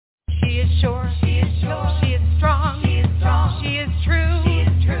is sure. She is sure. She is strong. She is strong. She is true. She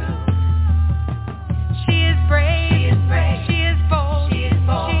is true. She is brave. She is brave. She is bold. She is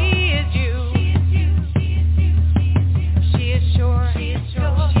bold. She is you. She is sure. She is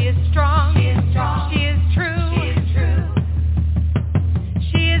sure. She is strong. She is strong. She is true. She is true.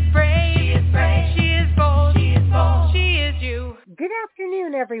 She is brave. She is brave. She is bold. She is bold. She is you. Good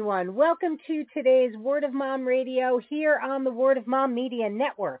afternoon, everyone. Welcome to today's Word of Mom Radio here on the Word of Mom Media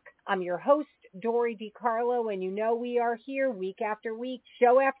Network. I'm your host, Dory DiCarlo, and you know we are here week after week,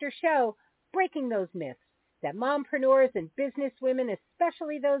 show after show, breaking those myths that mompreneurs and businesswomen,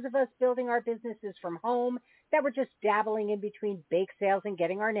 especially those of us building our businesses from home, that we're just dabbling in between bake sales and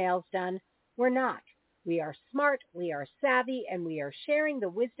getting our nails done. We're not. We are smart, we are savvy, and we are sharing the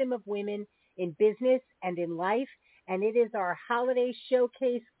wisdom of women in business and in life. And it is our holiday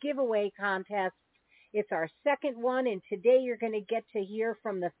showcase giveaway contest. It's our second one, and today you're going to get to hear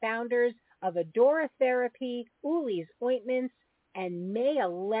from the founders of Adoratherapy, Oulis-Ointments, and May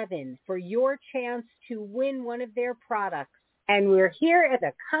 11 for your chance to win one of their products. And we're here at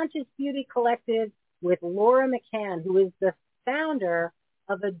the Conscious Beauty Collective with Laura McCann, who is the founder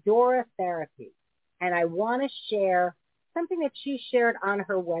of Adoratherapy. And I want to share something that she shared on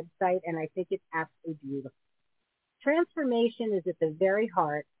her website, and I think it's absolutely beautiful. Transformation is at the very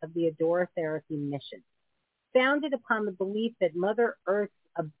heart of the Adoratherapy mission. Founded upon the belief that Mother Earth's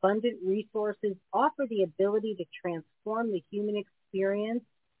abundant resources offer the ability to transform the human experience,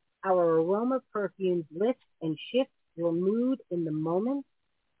 our aroma perfumes lift and shift your mood in the moment,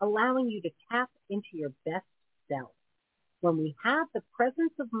 allowing you to tap into your best self. When we have the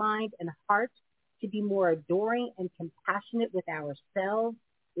presence of mind and heart to be more adoring and compassionate with ourselves,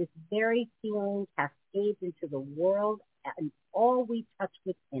 this very feeling cascades into the world and all we touch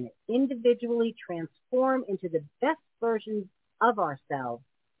within it. Individually transform into the best versions of ourselves.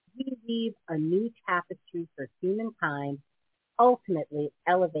 We weave a new tapestry for humankind, ultimately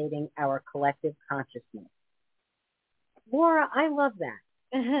elevating our collective consciousness. Laura, I love that.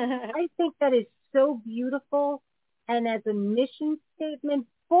 I think that is so beautiful. And as a mission statement,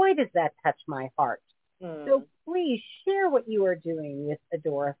 boy, does that touch my heart. So please share what you are doing with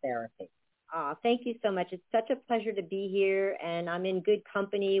Adoratherapy. Thank you so much. It's such a pleasure to be here, and I'm in good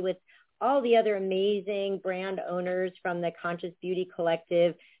company with all the other amazing brand owners from the Conscious Beauty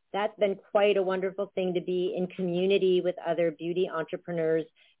Collective. That's been quite a wonderful thing to be in community with other beauty entrepreneurs.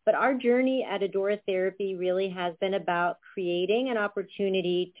 But our journey at Adoratherapy really has been about creating an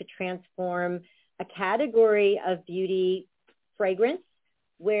opportunity to transform a category of beauty, fragrance,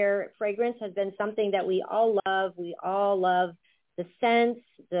 where fragrance has been something that we all love. We all love the scents,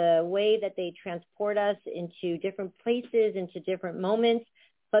 the way that they transport us into different places, into different moments.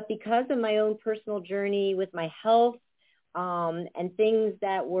 But because of my own personal journey with my health and things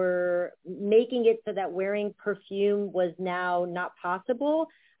that were making it so that wearing perfume was now not possible,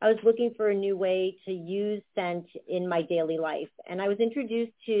 I was looking for a new way to use scent in my daily life. And I was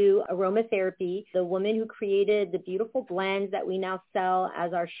introduced to aromatherapy, the woman who created the beautiful blends that we now sell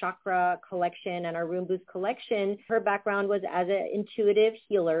as our chakra collection and our room boost collection. Her background was as an intuitive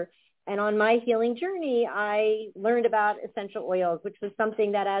healer. And on my healing journey, I learned about essential oils, which was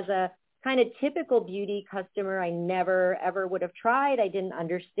something that as a kind of typical beauty customer, I never, ever would have tried. I didn't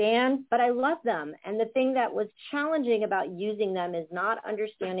understand, but I love them. And the thing that was challenging about using them is not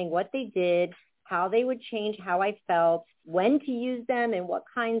understanding what they did, how they would change how I felt, when to use them, and what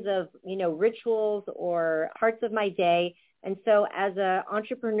kinds of, rituals or parts of my day. And so as an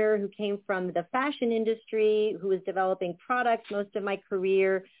entrepreneur who came from the fashion industry, who was developing products most of my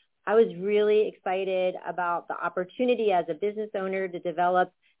career, I was really excited about the opportunity as a business owner to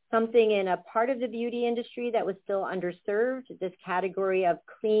develop something in a part of the beauty industry that was still underserved, this category of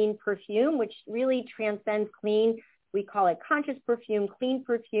clean perfume, which really transcends clean. We call it conscious perfume, clean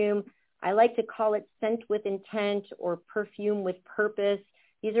perfume. I like to call it scent with intent or perfume with purpose.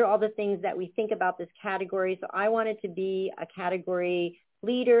 These are all the things that we think about this category. So I wanted to be a category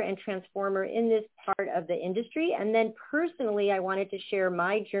leader and transformer in this part of the industry. And then personally, I wanted to share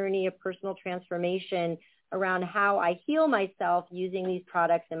my journey of personal transformation around how I heal myself using these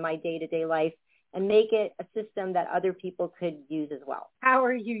products in my day-to-day life and make it a system that other people could use as well. How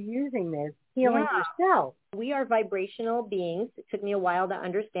are you using this healing yourself? We are vibrational beings. It took me a while to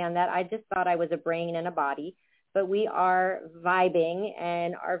understand that. I just thought I was a brain and a body, but we are vibing,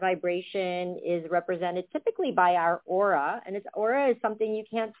 and our vibration is represented typically by our aura. And its aura is something you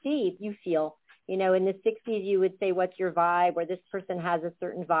can't see, you feel. In the 60s, you would say, what's your vibe? Or this person has a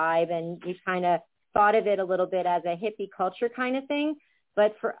certain vibe, and you kind of thought of it a little bit as a hippie culture kind of thing.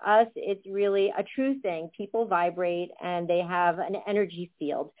 But for us, it's really a true thing. People vibrate and they have an energy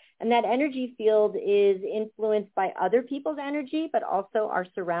field. And that energy field is influenced by other people's energy, but also our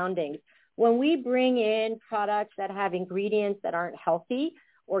surroundings. When we bring in products that have ingredients that aren't healthy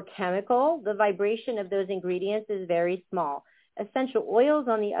or chemical, the vibration of those ingredients is very small. Essential oils,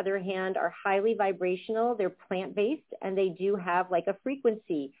 on the other hand, are highly vibrational. They're plant-based, and they do have like a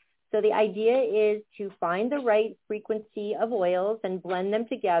frequency. So the idea is to find the right frequency of oils and blend them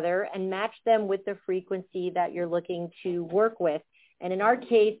together and match them with the frequency that you're looking to work with. And in our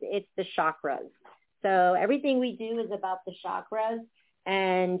case, it's the chakras. So everything we do is about the chakras,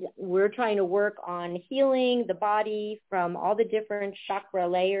 and we're trying to work on healing the body from all the different chakra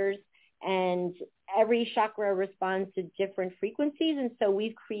layers, and every chakra responds to different frequencies. And so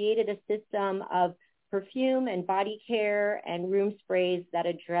we've created a system of perfume and body care and room sprays that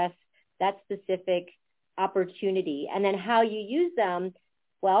address that specific opportunity. And then how you use them,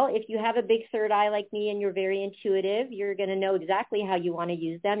 well, if you have a big third eye like me and you're very intuitive, you're going to know exactly how you want to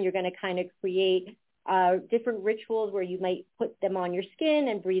use them. You're going to kind of create different rituals where you might put them on your skin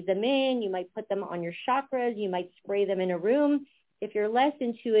and breathe them in. You might put them on your chakras. You might spray them in a room. If you're less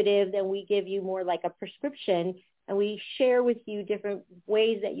intuitive, then we give you more like a prescription, and we share with you different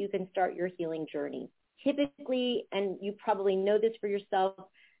ways that you can start your healing journey. Typically, and you probably know this for yourself,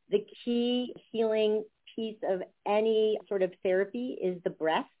 the key healing piece of any sort of therapy is the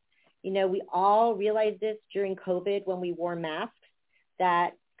breath. You know, we all realized this during COVID when we wore masks,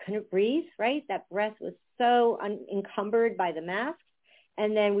 that couldn't breathe, right? That breath was so encumbered by the mask.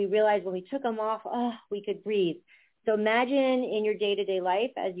 And then we realized when we took them off, we could breathe. So imagine in your day-to-day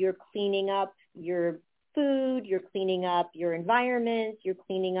life as you're cleaning up your food, you're cleaning up your environment, you're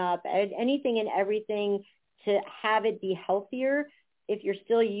cleaning up anything and everything to have it be healthier. If you're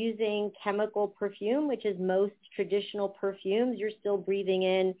still using chemical perfume, which is most traditional perfumes, you're still breathing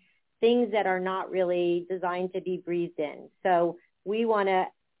in things that are not really designed to be breathed in. So we want to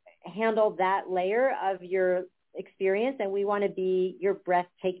handle that layer of your experience, and we want to be your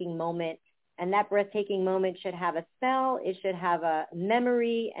breathtaking moment. And that breathtaking moment should have a smell, it should have a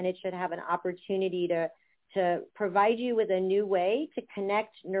memory, and it should have an opportunity to provide you with a new way to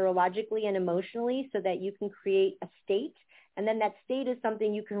connect neurologically and emotionally so that you can create a state. And then that state is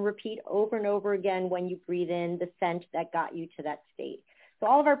something you can repeat over and over again when you breathe in the scent that got you to that state. So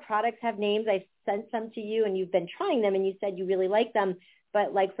all of our products have names. I've sent some to you and you've been trying them and you said you really like them.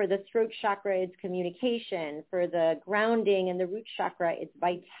 But like for the throat chakra, it's communication. For the grounding and the root chakra, it's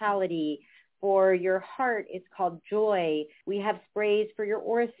vitality. For your heart, it's called joy. We have sprays for your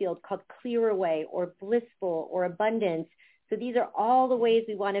aura field called Clear Away or Blissful or Abundance. So these are all the ways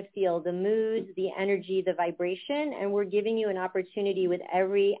we want to feel the moods, the energy, the vibration, and we're giving you an opportunity with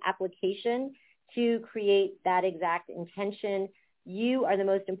every application to create that exact intention. You are the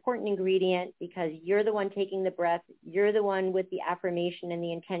most important ingredient because you're the one taking the breath. You're the one with the affirmation and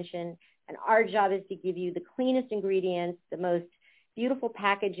the intention. And our job is to give you the cleanest ingredients, the most beautiful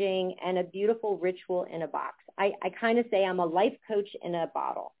packaging, and a beautiful ritual in a box. I kind of say I'm a life coach in a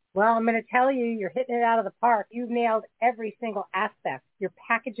bottle. Well, I'm going to tell you, you're hitting it out of the park. You've nailed every single aspect. Your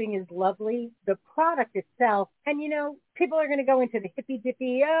packaging is lovely. The product itself, and, you know, people are going to go into the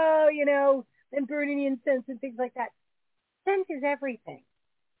hippy-dippy, and burning incense and things like that. Scent is everything.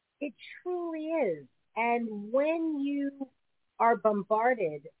 It truly is. And when you are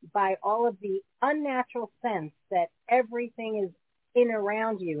bombarded by all of the unnatural scents that everything is in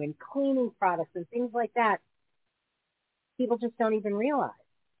around you and cleaning products and things like that, people just don't even realize.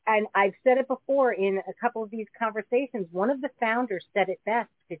 And I've said it before in a couple of these conversations. One of the founders said it best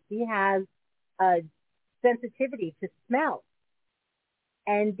because he has a sensitivity to smell.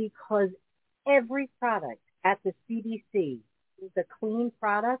 And because every product at the CBC is a clean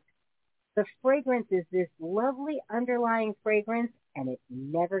product, the fragrance is this lovely underlying fragrance, and it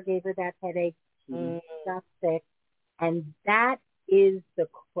never gave her that headache. She was not sick. And that is the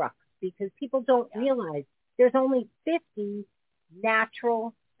crux, because people don't realize there's only 50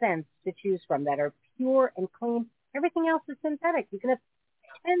 natural scents to choose from that are pure and clean. Everything else is synthetic. You can have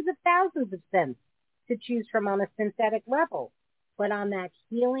tens of thousands of scents to choose from on a synthetic level. But on that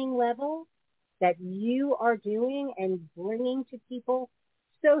healing level that you are doing and bringing to people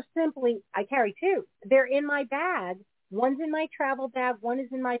so simply, I carry two. They're in my bag. One's in my travel bag. One is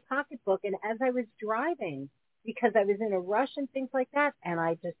in my pocketbook. And as I was driving, because I was in a rush and things like that, and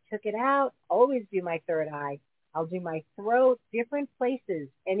I just took it out, always do my third eye. I'll do my throat, different places,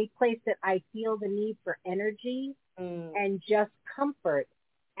 any place that I feel the need for energy and just comfort,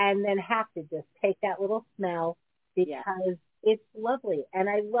 and then have to just take that little smell because it's lovely. And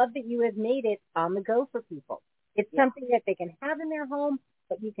I love that you have made it on the go for people. It's something that they can have in their home,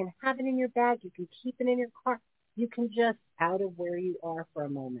 but you can have it in your bag. You can keep it in your car. You can just out of where you are for a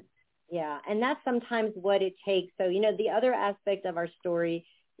moment. Yeah, and that's sometimes what it takes. So, the other aspect of our story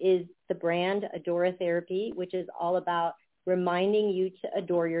is the brand Adoratherapy, which is all about reminding you to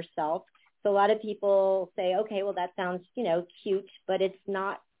adore yourself. So a lot of people say, okay, well, that sounds, cute, but it's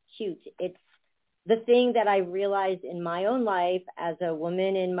not cute. It's the thing that I realized in my own life as a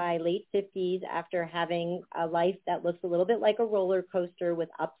woman in my late 50s after having a life that looks a little bit like a roller coaster with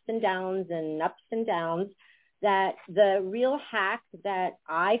ups and downs, that the real hack that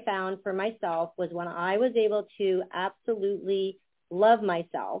I found for myself was when I was able to absolutely love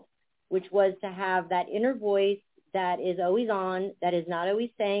myself, which was to have that inner voice that is always on, that is not always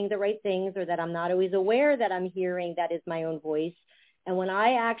saying the right things, or that I'm not always aware that I'm hearing that is my own voice. And when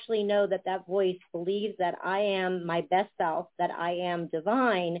I actually know that that voice believes that I am my best self, that I am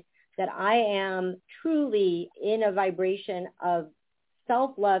divine, that I am truly in a vibration of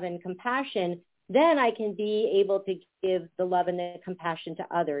self-love and compassion, then I can be able to give the love and the compassion to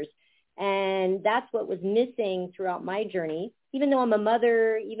others. And that's what was missing throughout my journey. Even though I'm a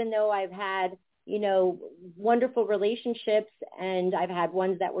mother, even though I've had, wonderful relationships, and I've had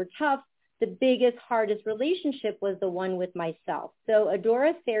ones that were tough, the biggest, hardest relationship was the one with myself. So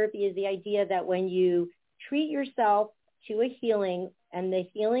Adoratherapy is the idea that when you treat yourself to a healing, and the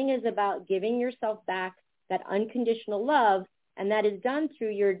healing is about giving yourself back that unconditional love, and that is done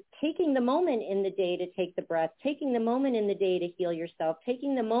through your taking the moment in the day to take the breath, taking the moment in the day to heal yourself,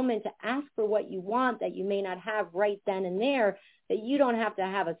 taking the moment to ask for what you want that you may not have right then and there, that you don't have to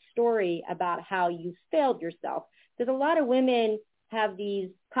have a story about how you failed yourself. Because a lot of women have these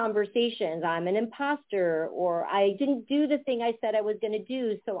conversations, I'm an imposter, or I didn't do the thing I said I was going to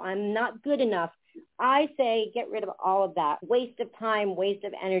do, so I'm not good enough. I say get rid of all of that. Waste of time, waste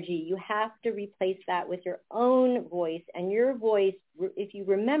of energy. You have to replace that with your own voice. And your voice, if you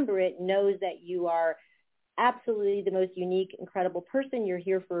remember it, knows that you are absolutely the most unique, incredible person. You're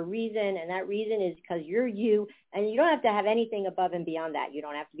here for a reason. And that reason is because you're you. And you don't have to have anything above and beyond that. You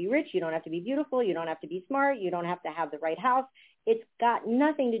don't have to be rich. You don't have to be beautiful. You don't have to be smart. You don't have to have the right house. It's got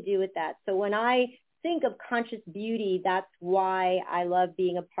nothing to do with that. So when I think of conscious beauty, that's why I love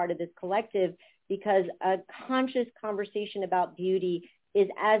being a part of this collective, because a conscious conversation about beauty is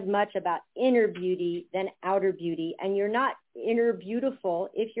as much about inner beauty than outer beauty. And you're not inner beautiful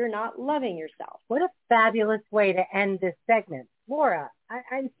if you're not loving yourself. What a fabulous way to end this segment. Laura,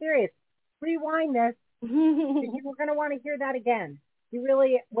 I'm serious. Rewind this. You were going to want to hear that again. You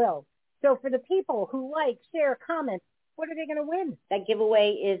really will. So for the people who like, share, comment, what are they going to win? That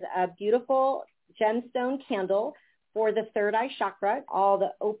giveaway is a beautiful gemstone candle for the third eye chakra, all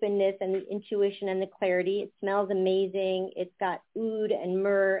the openness and the intuition and the clarity. It smells amazing. It's got oud and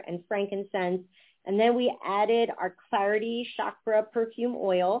myrrh and frankincense. And then we added our clarity chakra perfume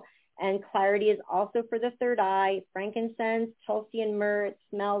oil. And clarity is also for the third eye. Frankincense, tulsi and myrrh. It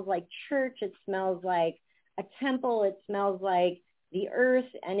smells like church. It smells like a temple. It smells like the earth.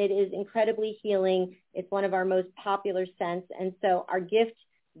 And it is incredibly healing. It's one of our most popular scents. And so our gift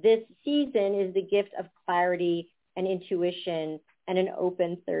this season is the gift of clarity and intuition and an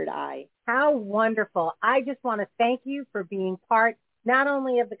open third eye. How wonderful. I just want to thank you for being part not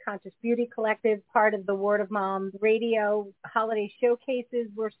only of the Conscious Beauty Collective, part of the Word of Mom Radio holiday showcases.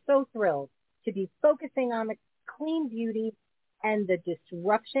 We're so thrilled to be focusing on the clean beauty and the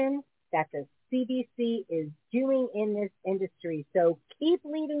disruption that the CBC is doing in this industry. So keep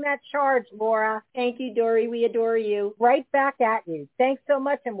leading that charge, Laura. Thank you, Dory. We adore you. Right back at you. Thanks so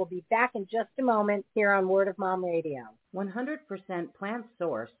much, and we'll be back in just a moment here on Word of Mom Radio. 100%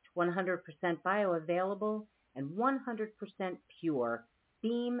 plant-sourced, 100% bioavailable, and 100% pure,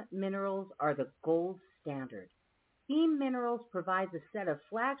 Beam Minerals are the gold standard. Beam Minerals provides a set of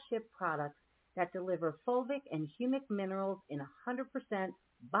flagship products that deliver fulvic and humic minerals in 100%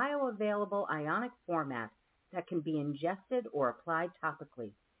 bioavailable ionic format that can be ingested or applied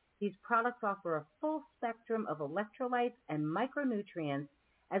topically. These products offer a full spectrum of electrolytes and micronutrients,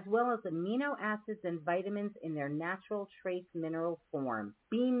 as well as amino acids and vitamins in their natural trace mineral form.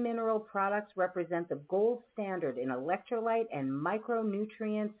 Beam Mineral products represent the gold standard in electrolyte and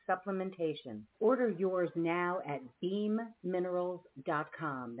micronutrient supplementation. Order yours now at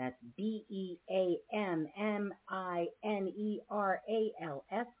beamminerals.com. That's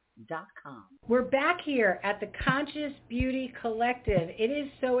BEAMMINERALS.com. We're back here at the Conscious Beauty Collective. It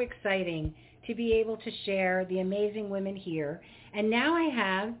is so exciting to be able to share the amazing women here. And now I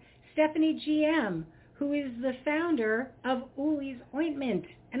have Stephanie GM, who is the founder of Oulis-Ointment.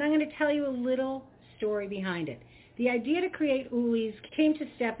 And I'm going to tell you a little story behind it. The idea to create Oulis came to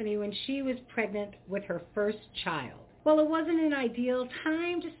Stephanie when she was pregnant with her first child. While it wasn't an ideal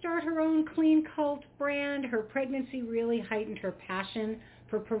time to start her own clean cult brand, her pregnancy really heightened her passion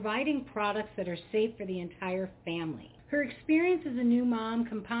for providing products that are safe for the entire family. Her experience as a new mom,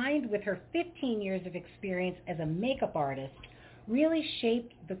 combined with her 15 years of experience as a makeup artist, really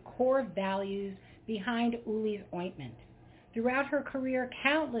shaped the core values behind Oulis-Ointment. Throughout her career,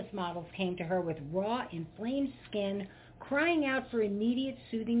 countless models came to her with raw, inflamed skin, crying out for immediate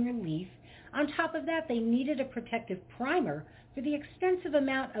soothing relief. On top of that, they needed a protective primer for the extensive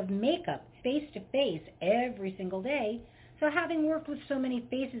amount of makeup face-to-face every single day. So having worked with so many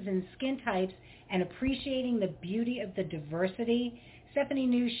faces and skin types and appreciating the beauty of the diversity, Stephanie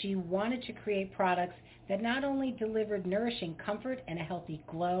knew she wanted to create products that not only delivered nourishing comfort and a healthy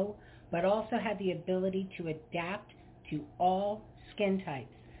glow, but also had the ability to adapt to all skin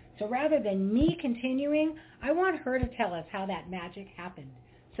types. So rather than me continuing, I want her to tell us how that magic happened.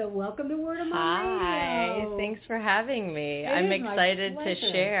 So welcome to Word of Mom Radio. Hi, thanks for having me. I'm excited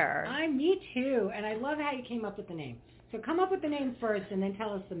to share. Me too, and I love how you came up with the name. So come up with the name first and then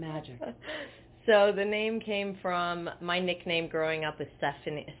tell us the magic. So the name came from my nickname growing up is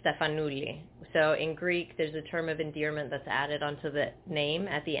Stefanuli. So in Greek, there's a term of endearment that's added onto the name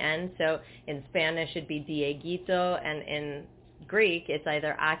at the end. So in Spanish, it'd be Dieguito, and in Greek, it's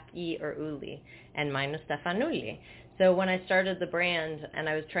either Aki or Ouli, and mine was Stefanuli. So when I started the brand and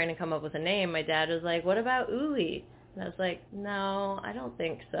I was trying to come up with a name, my dad was like, what about Ouli? And I was like, no, I don't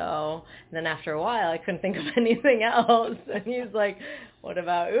think so. And then after a while, I couldn't think of anything else. And he was like, what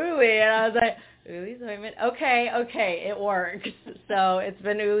about Ouli? And I was like, Oulis-Ointment? Okay, it works. So it's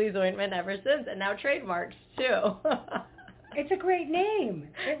been Oulis-Ointment ever since, and now trademarked too. It's a great name.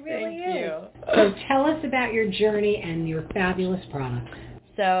 It really is. Thank you. So tell us about your journey and your fabulous products.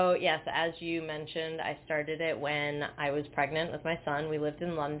 So yes, as you mentioned, I started it when I was pregnant with my son. We lived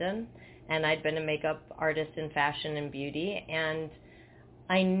in London, and I'd been a makeup artist in fashion and beauty, and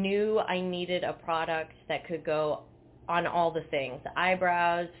I knew I needed a product that could go on all the things,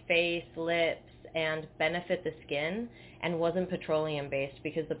 eyebrows, face, lips, and benefit the skin, and wasn't petroleum-based,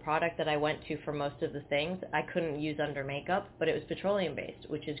 because the product that I went to for most of the things I couldn't use under makeup, but it was petroleum-based,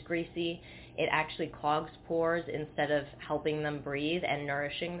 which is greasy. It actually clogs pores instead of helping them breathe and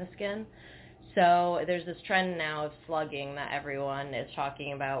nourishing the skin. So there's this trend now of slugging that everyone is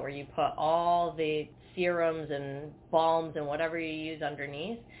talking about, where you put all the serums and balms and whatever you use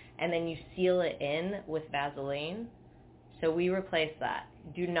underneath, and then you seal it in with Vaseline. So we replace that.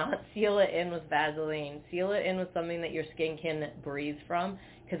 Do not seal it in with Vaseline. Seal it in with something that your skin can breathe from,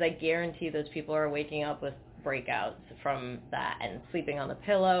 because I guarantee those people are waking up with breakouts from that and sleeping on the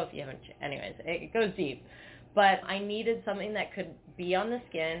pillow. If you haven't, anyways, it goes deep. But I needed something that could be on the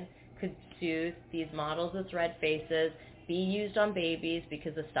skin, could soothe these models with red faces, be used on babies,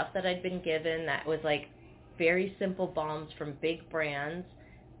 because the stuff that I'd been given that was like very simple balms from big brands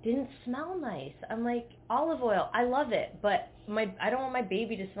didn't smell nice. I'm like, olive oil, I love it, but I don't want my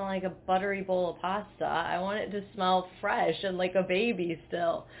baby to smell like a buttery bowl of pasta. I want it to smell fresh and like a baby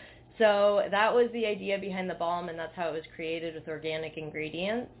still. So that was the idea behind the balm, and that's how it was created, with organic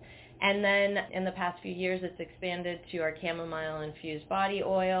ingredients. And then in the past few years, it's expanded to our chamomile-infused body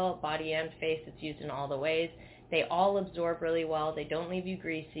oil, body and face. It's used in all the ways. They all absorb really well. They don't leave you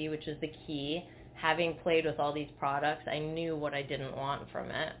greasy, which is the key. Having played with all these products, I knew what I didn't want from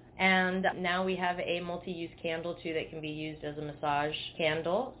it. And now we have a multi-use candle, too, that can be used as a massage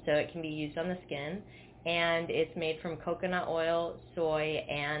candle, so it can be used on the skin. And it's made from coconut oil, soy,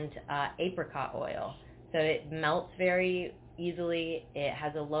 and apricot oil. So it melts very easily. It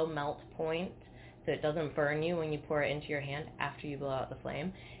has a low melt point, so it doesn't burn you when you pour it into your hand after you blow out the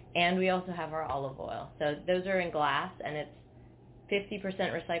flame. And we also have our olive oil. So those are in glass, and it's 50%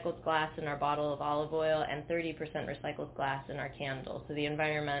 recycled glass in our bottle of olive oil and 30% recycled glass in our candle. So the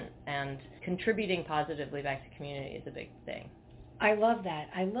environment and contributing positively back to community is a big thing. I love that.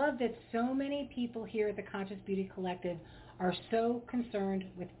 I love that so many people here at the Conscious Beauty Collective are so concerned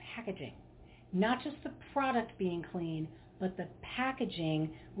with packaging. Not just the product being clean, but the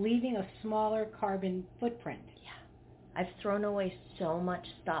packaging leaving a smaller carbon footprint. Yeah. I've thrown away so much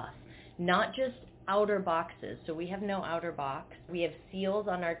stuff. Not just outer boxes. So we have no outer box. We have seals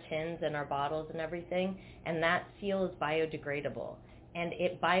on our tins and our bottles and everything, and that seal is biodegradable. And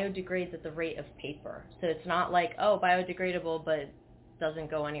it biodegrades at the rate of paper. So it's not like, oh, biodegradable, but doesn't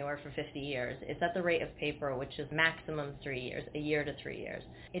go anywhere for 50 years. It's at the rate of paper, which is maximum 3 years, a year to 3 years.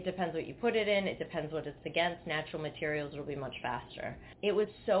 It depends what you put it in. It depends what it's against. Natural materials will be much faster. It was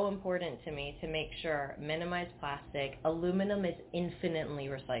so important to me to make sure minimize plastic. Aluminum is infinitely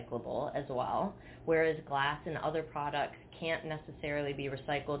recyclable as well, whereas glass and other products can't necessarily be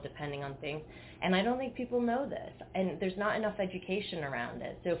recycled depending on things. And I don't think people know this, and there's not enough education around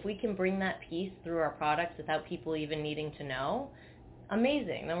it. So if we can bring that piece through our products without people even needing to know,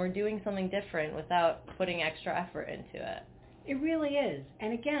 amazing. Then we're doing something different without putting extra effort into it. It really is.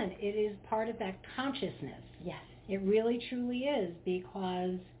 And again, it is part of that consciousness. Yes. It really truly is,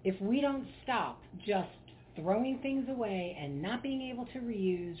 because if we don't stop just throwing things away and not being able to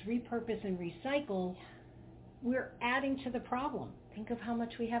reuse, repurpose, and recycle, we're adding to the problem. Think of how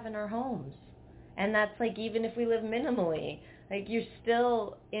much we have in our homes. And that's like, even if we live minimally, like, you're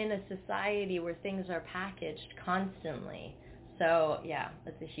still in a society where things are packaged constantly. So yeah,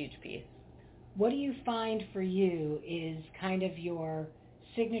 that's a huge piece. What do you find for you is kind of your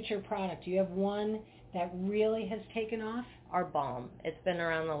signature product? Do you have one that really has taken off? Our balm. It's been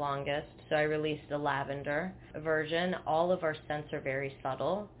around the longest. So I released a lavender version. All of our scents are very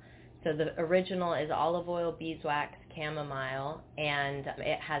subtle. So the original is olive oil, beeswax, chamomile, and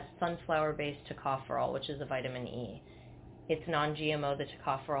it has sunflower-based tocopherol, which is a vitamin E. It's non-GMO, the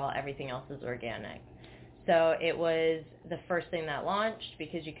tocopherol. Everything else is organic. So it was the first thing that launched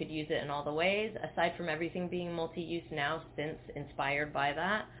because you could use it in all the ways. Aside from everything being multi-use now, since inspired by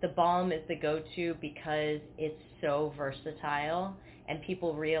that, the balm is the go-to because it's so versatile, and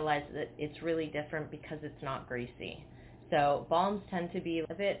people realize that it's really different because it's not greasy. So balms tend to be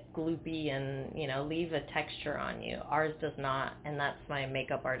a bit gloopy and, leave a texture on you. Ours does not, and that's my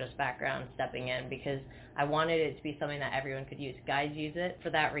makeup artist background stepping in, because I wanted it to be something that everyone could use. Guys use it for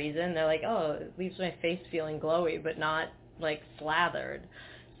that reason. They're like, oh, it leaves my face feeling glowy, but not like slathered.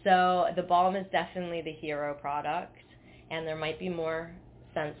 So the balm is definitely the hero product, and there might be more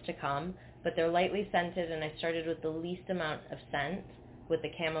scents to come, but they're lightly scented, and I started with the least amount of scent, with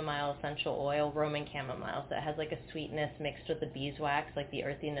the chamomile essential oil, Roman chamomile. So it has like a sweetness mixed with the beeswax, like the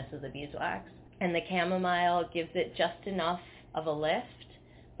earthiness of the beeswax. And the chamomile gives it just enough of a lift,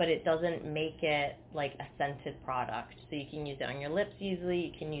 but it doesn't make it like a scented product. So you can use it on your lips easily.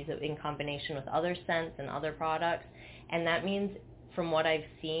 You can use it in combination with other scents and other products. And that means, from what I've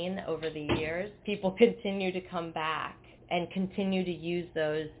seen over the years, people continue to come back and continue to use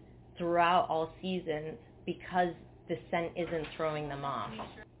those throughout all seasons because the scent isn't throwing them off.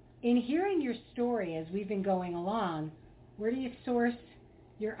 In hearing your story as we've been going along, where do you source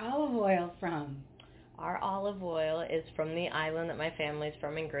your olive oil from? Our olive oil is from the island that my family's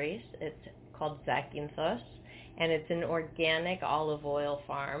from in Greece. It's called Zakynthos, and it's an organic olive oil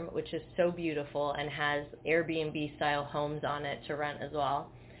farm, which is so beautiful and has Airbnb-style homes on it to rent as well.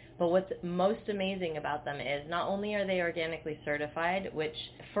 But what's most amazing about them is not only are they organically certified, which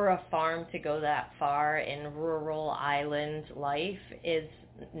for a farm to go that far in rural island life is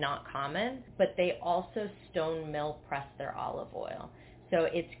not common, but they also stone mill press their olive oil. So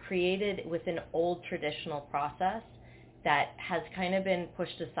it's created with an old traditional process that has kind of been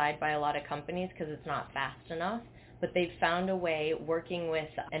pushed aside by a lot of companies because it's not fast enough. But they've found a way, working with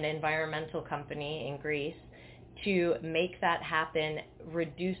an environmental company in Greece, to make that happen,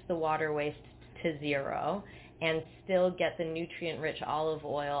 reduce the water waste to zero, and still get the nutrient-rich olive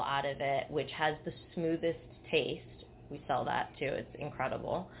oil out of it, which has the smoothest taste. We sell that too. It's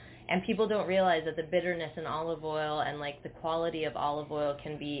incredible. And people don't realize that the bitterness in olive oil and like the quality of olive oil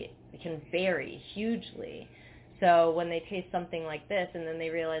can vary hugely. So when they taste something like this and then they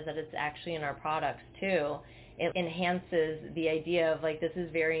realize that it's actually in our products too, it enhances the idea of like, this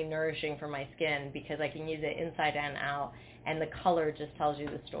is very nourishing for my skin because I can use it inside and out, and the color just tells you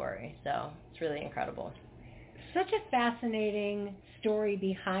the story. So it's really incredible. Such a fascinating story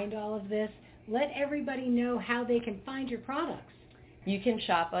behind all of this. Let everybody know how they can find your products. You can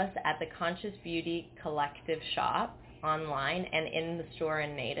shop us at the Conscious Beauty Collective shop online and in the store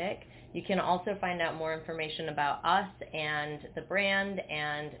in Natick. You can also find out more information about us and the brand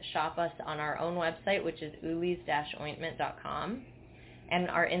and shop us on our own website, which is Oulis-Ointment.com. And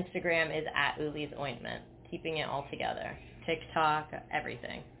our Instagram is at Oulis-Ointment, keeping it all together. TikTok,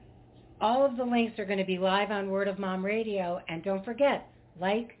 everything. All of the links are going to be live on Word of Mom Radio. And don't forget,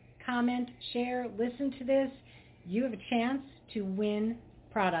 like, comment, share, listen to this. You have a chance to win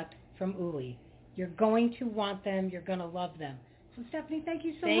product from Ouli. You're going to want them. You're going to love them. So, Stephanie, thank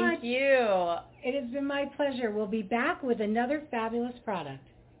you so much. Thank you. It has been my pleasure. We'll be back with another fabulous product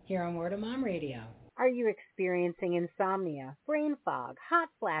here on Word of Mom Radio. Are you experiencing insomnia, brain fog, hot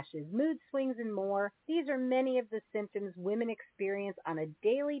flashes, mood swings, and more? These are many of the symptoms women experience on a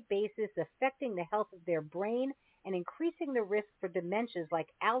daily basis, affecting the health of their brain and increasing the risk for dementias like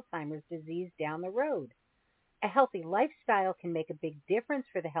Alzheimer's disease down the road. A healthy lifestyle can make a big difference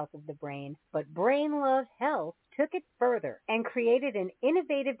for the health of the brain, but Brain Love Health took it further and created an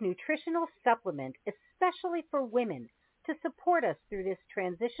innovative nutritional supplement especially for women to support us through this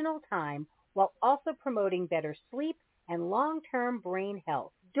transitional time while also promoting better sleep and long-term brain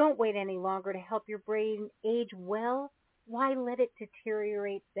health. Don't wait any longer to help your brain age well. Why let it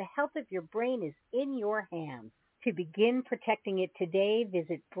deteriorate? The health of your brain is in your hands. To begin protecting it today,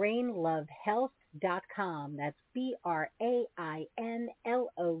 visit brainlovehealth.com. That's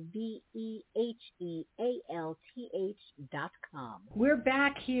BrainLovehealth.com. We're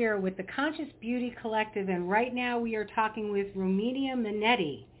back here with the Conscious Beauty Collective, and right now we are talking with Romina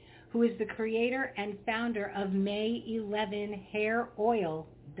Minetti, who is the creator and founder of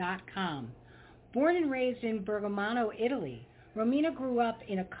May11hairoil.com. Born and raised in Bergamo, Italy, Romina grew up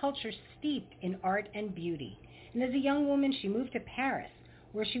in a culture steeped in art and beauty. And as a young woman, she moved to Paris,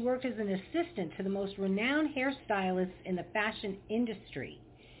 where she worked as an assistant to the most renowned hairstylists in the fashion industry.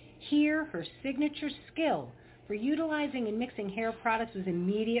 Here, her signature skill for utilizing and mixing hair products was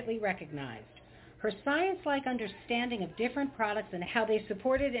immediately recognized. Her science-like understanding of different products and how they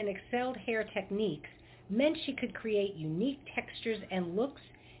supported and excelled hair techniques meant she could create unique textures and looks,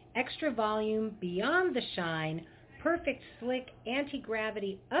 extra volume, beyond the shine, perfect slick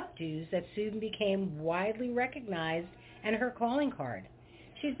anti-gravity updos that soon became widely recognized and her calling card.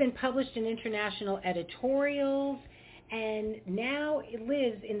 She's been published in international editorials and now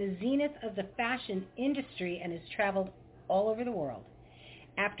lives in the zenith of the fashion industry and has traveled all over the world.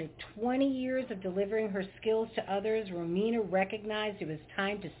 After 20 years of delivering her skills to others, Romina recognized it was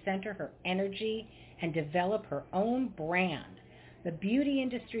time to center her energy and develop her own brand. The beauty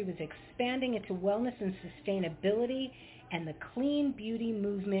industry was expanding into wellness and sustainability, and the clean beauty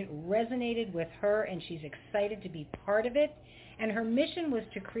movement resonated with her, and she's excited to be part of it. And her mission was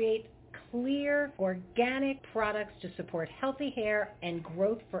to create clear, organic products to support healthy hair and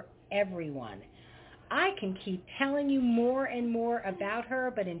growth for everyone. I can keep telling you more and more about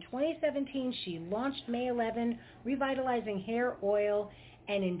her, but in 2017, she launched May 11, Revitalizing Hair Oil,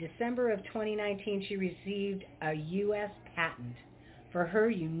 and in December of 2019, she received a U.S. patent for her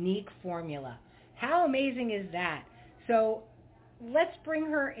unique formula. How amazing is that? So let's bring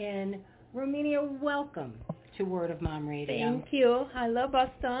her in. Romina, welcome to Word of Mom Radio. Thank you. Hello,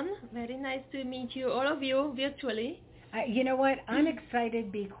 Boston. Very nice to meet you, all of you, virtually. You know what? I'm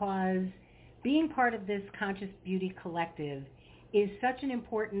excited because being part of this Conscious Beauty Collective is such an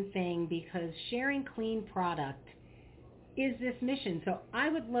important thing because sharing clean product is this mission. So I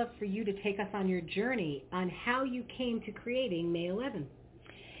would love for you to take us on your journey on how you came to creating May 11.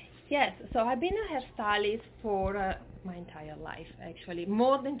 Yes, so I've been a hairstylist for my entire life, actually,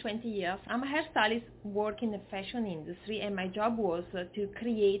 more than 20 years. I'm a hairstylist working in the fashion industry, and my job was to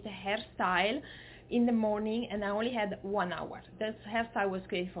create a hairstyle in the morning, and I only had 1 hour. This hairstyle was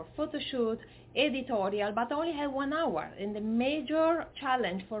created for photo shoot, editorial, but I only had 1 hour. And the major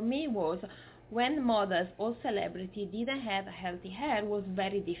challenge for me was when models or celebrity didn't have healthy hair, was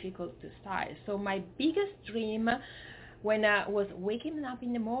very difficult to style. So my biggest dream when I was waking up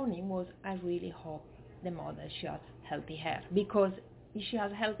in the morning was I really hope the model she has healthy hair, because if she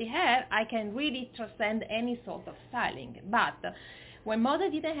has healthy hair, I can really transcend any sort of styling. But when model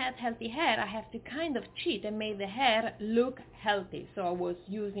didn't have healthy hair, I have to kind of cheat and make the hair look healthy. So I was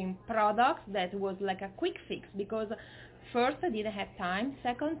using products that was like a quick fix, because first I didn't have time.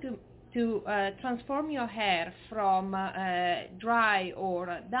 Second, to transform your hair from dry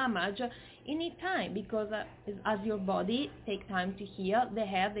or damaged, you need time, because as your body take time to heal, the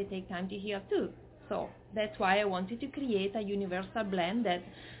hair, they take time to heal too. So that's why I wanted to create a universal blend that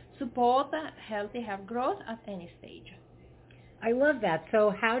support healthy hair growth at any stage. I love that. So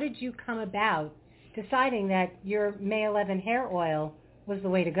how did you come about deciding that your May 11 hair oil was the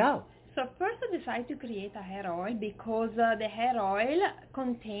way to go? So first I decided to create a hair oil because the hair oil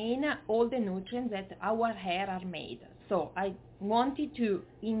contains all the nutrients that our hair are made. So I wanted to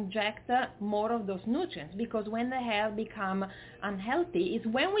inject more of those nutrients, because when the hair become unhealthy is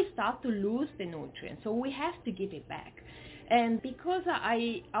when we start to lose the nutrients. So we have to give it back. And because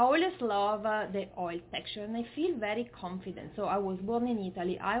I always love the oil texture and I feel very confident. So I was born in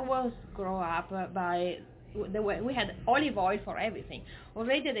Italy. I was grown up by we had olive oil for everything.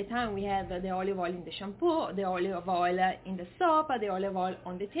 Already at the time we had the olive oil in the shampoo, the olive oil in the soap, the olive oil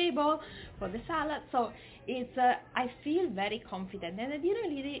on the table for the salad. So it's I feel very confident, and I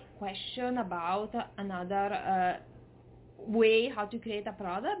didn't really question about another way how to create a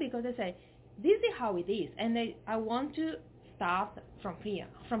product, because I say this is how it is, and I want to start from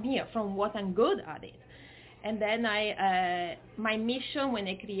here, from what I'm good at it. And then my mission when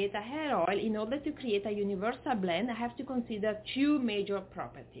I create a hair oil, in order to create a universal blend, I have to consider two major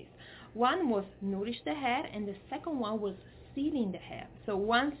properties. One was nourish the hair, and the second one was sealing the hair. So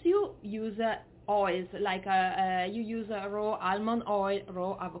once you use oils, like you use raw almond oil,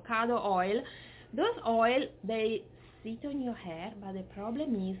 raw avocado oil, those oils, they sit on your hair, but the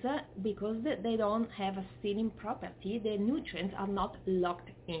problem is because they don't have a sealing property, the nutrients are not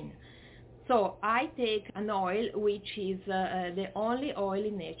locked in. So I take an oil which is the only oil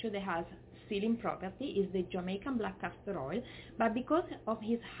in nature that has sealing property, is the Jamaican black castor oil, but because of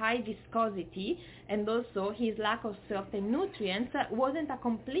his high viscosity and also his lack of certain nutrients, wasn't a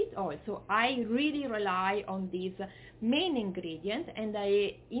complete oil. So I really rely on this main ingredient, and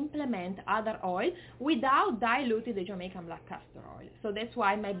I implement other oil without diluting the Jamaican black castor oil. So that's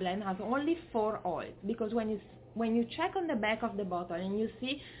why my blend has only 4 oils, because when you check on the back of the bottle and you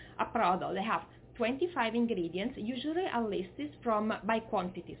see a product, they have 25 ingredients, usually are listed by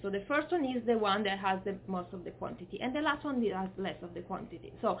quantity. So the first one is the one that has the most of the quantity, and the last one has less of the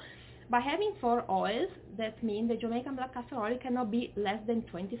quantity. So by having 4 oils, that means the Jamaican black castor oil cannot be less than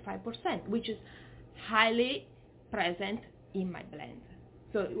 25%, which is highly present in my blend.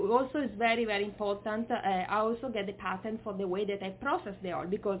 So also it's very, very important. I also get the patent for the way that I process the oil,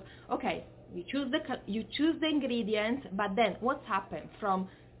 because, okay, you choose the ingredients, but then what's happened from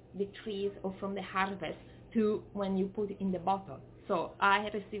the trees or from the harvest to when you put it in the bottle. So I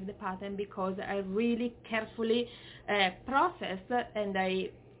received the patent because I really carefully process, and I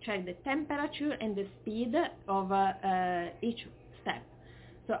check the temperature and the speed of each step.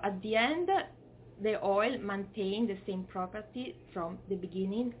 So at the end, the oil maintains the same property from the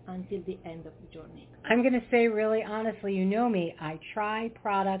beginning until the end of the journey. I'm going to say really honestly, you know me, I try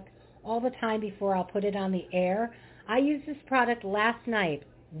product all the time before I'll put it on the air. I used this product last night,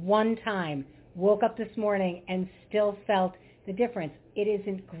 one time, woke up this morning and still felt the difference. It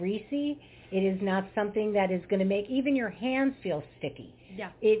isn't greasy. It is not something that is going to make even your hands feel sticky.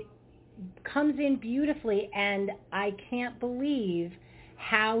 Yeah. It comes in beautifully, and I can't believe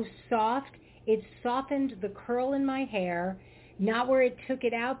how soft. It softened the curl in my hair, not where it took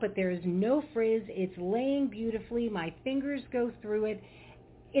it out, but there's no frizz. It's laying beautifully. My fingers go through it.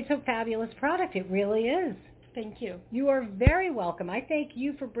 It's a fabulous product. It really is. Thank you. You are very welcome. I thank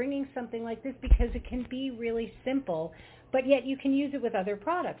you for bringing something like this, because it can be really simple, but yet you can use it with other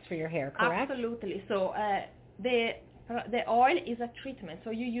products for your hair, correct? Absolutely. So the oil is a treatment.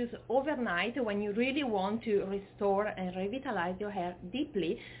 So you use overnight when you really want to restore and revitalize your hair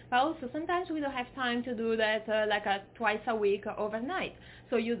deeply, but also sometimes we don't have time to do that twice a week overnight.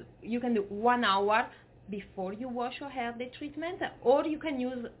 So you can do 1 hour before you wash your hair, the treatment, or you can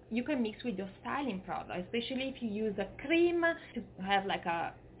mix with your styling product, especially if you use a cream to have like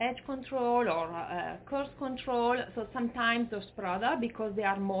a edge control or curls control. So sometimes those products, because they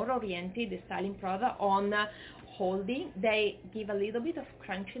are more oriented, the styling product, on holding, they give a little bit of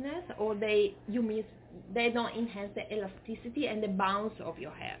crunchiness, or they don't enhance the elasticity and the bounce of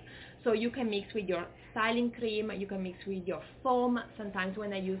your hair. So you can mix with your styling cream, you can mix with your foam. Sometimes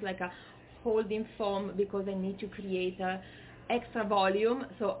when I use like a holding foam, because I need to create extra volume,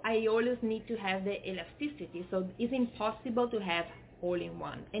 so I always need to have the elasticity. So it's impossible to have all in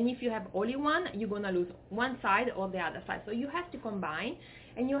one. And if you have all in one, you're going to lose one side or the other side. So you have to combine,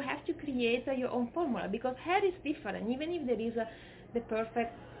 and you have to create your own formula, because hair is different. Even if there is the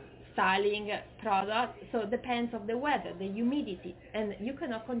perfect styling product, so it depends on the weather, the humidity, and you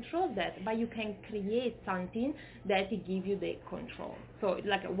cannot control that, but you can create something that gives you the control. So it's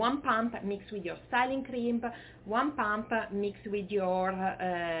like one pump mixed with your styling cream, one pump mixed with your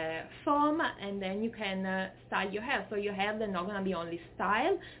foam, and then you can style your hair. So your hair, they're not going to be only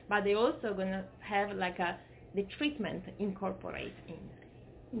styled, but they're also going to have like the treatment incorporate in.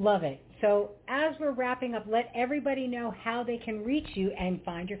 Love it. So as we're wrapping up, let everybody know how they can reach you and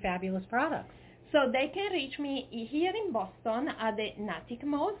find your fabulous products. So they can reach me here in Boston at the Natick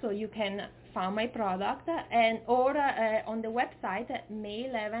Mall, so you can find my product, or on the website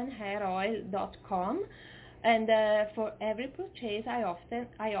may11hairoil.com. And for every purchase, I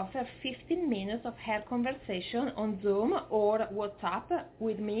offer 15 minutes of hair conversation on Zoom or WhatsApp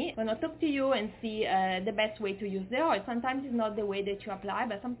with me. When I talk to you and see the best way to use the oil. Sometimes it's not the way that you apply,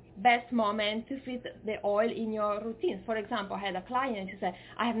 but some best moment to fit the oil in your routine. For example, I had a client who said,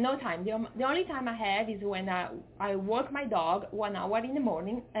 I have no time. The only time I have is when I walk my dog 1 hour in the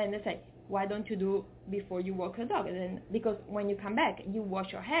morning, and they say, why don't you do before you walk your dog? And then, because when you come back, you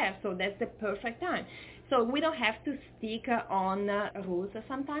wash your hair, so that's the perfect time. So we don't have to stick on rules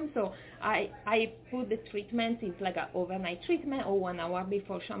sometimes. So I put the treatment, it's like an overnight treatment or 1 hour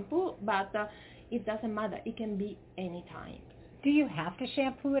before shampoo, but it doesn't matter. It can be any time. Do you have to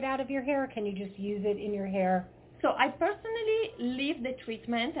shampoo it out of your hair? Can you just use it in your hair? So I personally leave the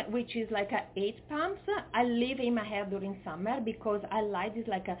treatment, which is like 8 pumps. I leave in my hair during summer because I like this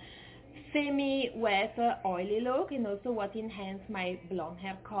like a semi-wet, oily look, and also what enhance my blonde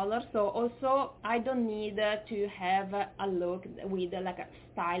hair color. So also I don't need to have a look with like a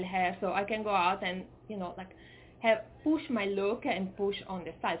style hair, so I can go out and like push my look and push on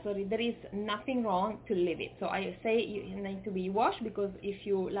the style. So there is nothing wrong to leave it. So I say you need to be washed, because if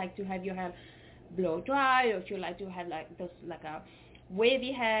you like to have your hair blow dry, or if you like to have like those like a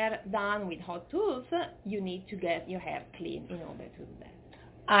wavy hair done with hot tools, you need to get your hair clean in order to do that.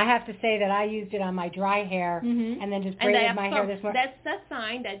 I have to say that I used it on my dry hair and then just braided my hair this morning. That's a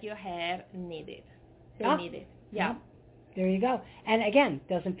sign that your hair need it. They need it. Yeah. There you go. And again,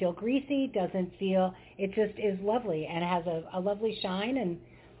 doesn't feel greasy, it just is lovely and has a lovely shine, and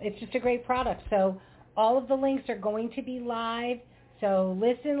it's just a great product. So all of the links are going to be live. So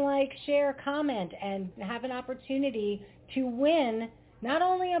listen, like, share, comment, and have an opportunity to win not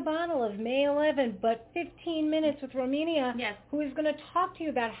only a bottle of May 11, but 15 minutes with Romania, who is going to talk to you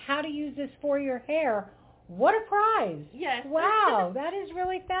about how to use this for your hair. What a prize. Yes. Wow, that is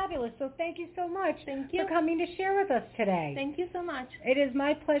really fabulous. So thank you so much for coming to share with us today. Thank you so much. It is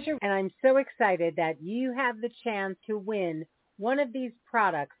my pleasure. And I'm so excited that you have the chance to win one of these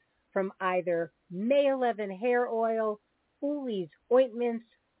products from either May 11 hair oil, Oulis-Ointments,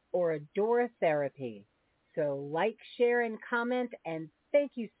 or Adoratherapy. So like, share, and comment, and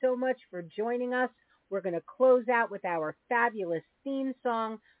thank you so much for joining us. We're going to close out with our fabulous theme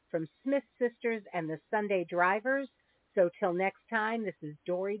song from Smith Sisters and the Sunday Drivers. So till next time, this is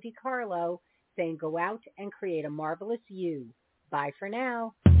Dori DiCarlo saying go out and create a marvelous you. Bye for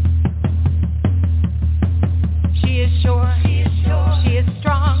now. She is sure, she is